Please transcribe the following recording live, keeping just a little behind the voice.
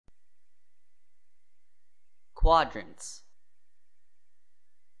Quadrants.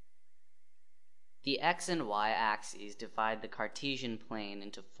 The x and y axes divide the Cartesian plane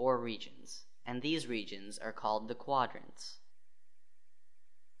into 4 regions, and these regions are called the quadrants.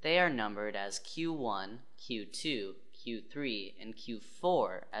 They are numbered as Q1, Q2, Q3, and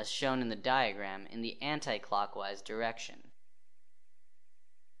Q4 as shown in the diagram in the anti-clockwise direction.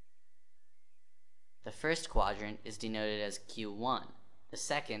 The first quadrant is denoted as Q1, the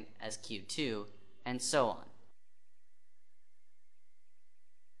second as Q2, and so on.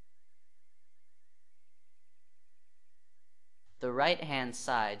 The right-hand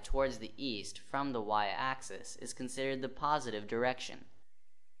side towards the east from the y-axis is considered the positive direction.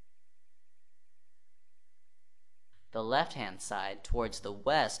 The left-hand side towards the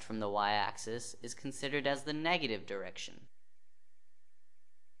west from the y-axis is considered as the negative direction.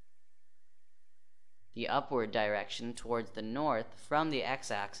 The upward direction towards the north from the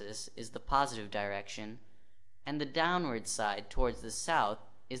x-axis is the positive direction, and the downward side towards the south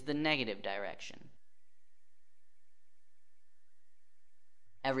is the negative direction.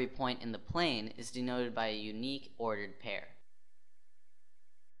 Every point in the plane is denoted by a unique ordered pair.